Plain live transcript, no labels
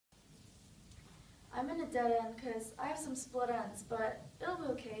dead end because I have some split ends, but it'll be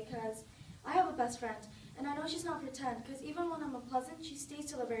okay because I have a best friend, and I know she's not pretend because even when I'm unpleasant, she stays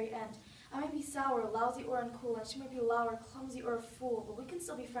till the very end. I might be sour, lousy, or uncool, and she might be loud, clumsy, or a fool, but we can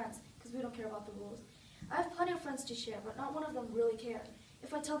still be friends because we don't care about the rules. I have plenty of friends to share, but not one of them really care.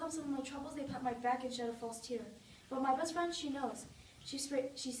 If I tell them some of my troubles, they pat my back and shed a false tear. But my best friend, she knows. She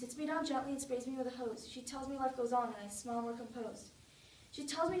sits me down gently and sprays me with a hose. She tells me life goes on, and I smile more composed. She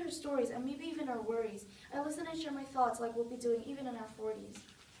tells me her stories, and maybe even her worries. I listen and share my thoughts like we'll be doing even in our 40s.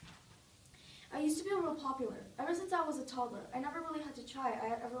 I used to be real popular. Ever since I was a toddler, I never really had to try. I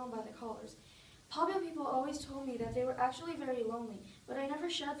had everyone by the collars. Popular people always told me that they were actually very lonely, but I never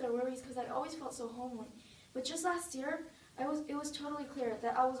shared their worries because I always felt so homely. But just last year, it was totally clear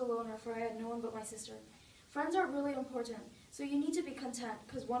that I was a loner, for I had no one but my sister. Friends are really important, so you need to be content,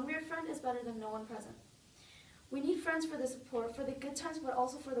 because one weird friend is better than no one present. We need friends for the support, for the good times, but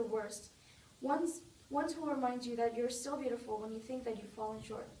also for the worst. Ones who will remind you that you're still beautiful when you think that you've fallen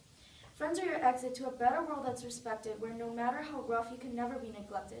short. Friends are your exit to a better world that's respected, where no matter how rough, you can never be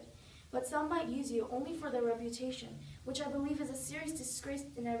neglected. But some might use you only for their reputation, which I believe is a serious disgrace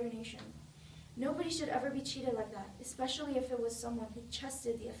in every nation. Nobody should ever be treated like that, especially if it was someone who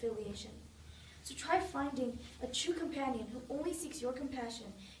trusted the affiliation. So try finding a true companion who only seeks your compassion,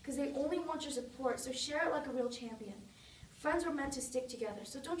 because they only want your support, so share it like a real champion. Friends were meant to stick together,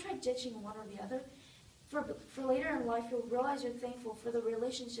 so don't try ditching one or the other. For later in life, you'll realize you're thankful for the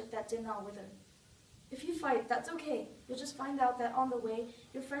relationship that did not wither. If you fight, that's okay. You'll just find out that on the way,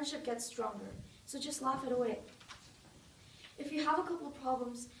 your friendship gets stronger, so just laugh it away. If you have a couple of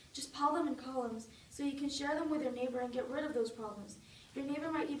problems, just pile them in columns so you can share them with your neighbor and get rid of those problems. Your neighbor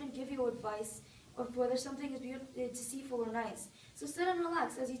might even give you advice of whether something is deceitful or nice. So sit and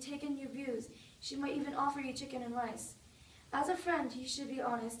relax as you take in new views. She might even offer you chicken and rice. As a friend, you should be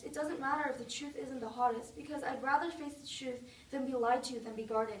honest. It doesn't matter if the truth isn't the hottest, because I'd rather face the truth than be lied to than be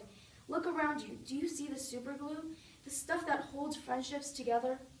guarded. Look around you. Do you see the super glue? The stuff that holds friendships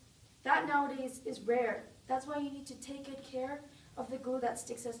together? That nowadays is rare. That's why you need to take good care of the glue that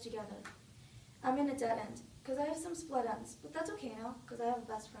sticks us together. I'm in a dead end, because I have some split ends, but that's okay now, because I have a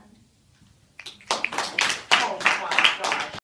best friend. Oh my gosh.